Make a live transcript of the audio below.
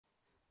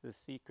The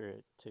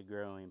secret to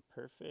growing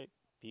perfect,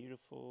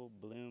 beautiful,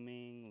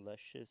 blooming,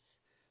 luscious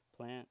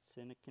plants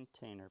in a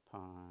container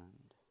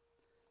pond.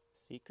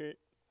 Secret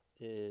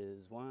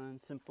is one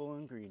simple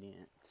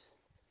ingredient.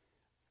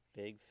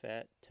 Big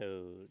fat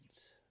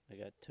toads. I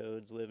got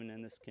toads living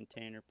in this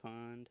container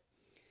pond,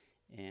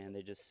 and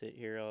they just sit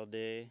here all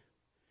day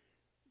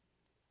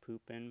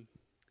pooping,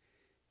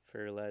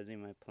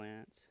 fertilizing my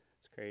plants.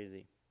 It's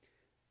crazy.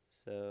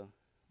 So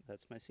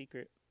that's my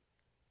secret.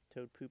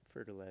 Toad poop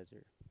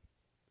fertilizer.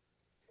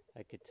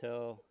 I could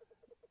tell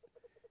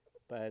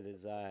by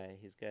his eye.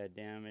 He's got a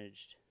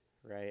damaged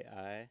right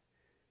eye.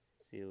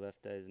 See, the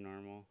left eye is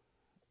normal.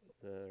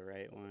 The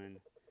right one,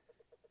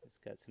 it's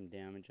got some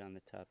damage on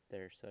the top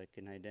there, so I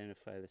can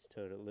identify this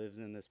toad. It lives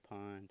in this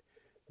pond,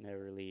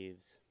 never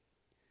leaves.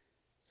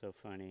 So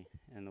funny.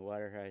 And the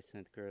water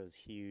hyacinth grows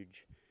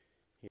huge.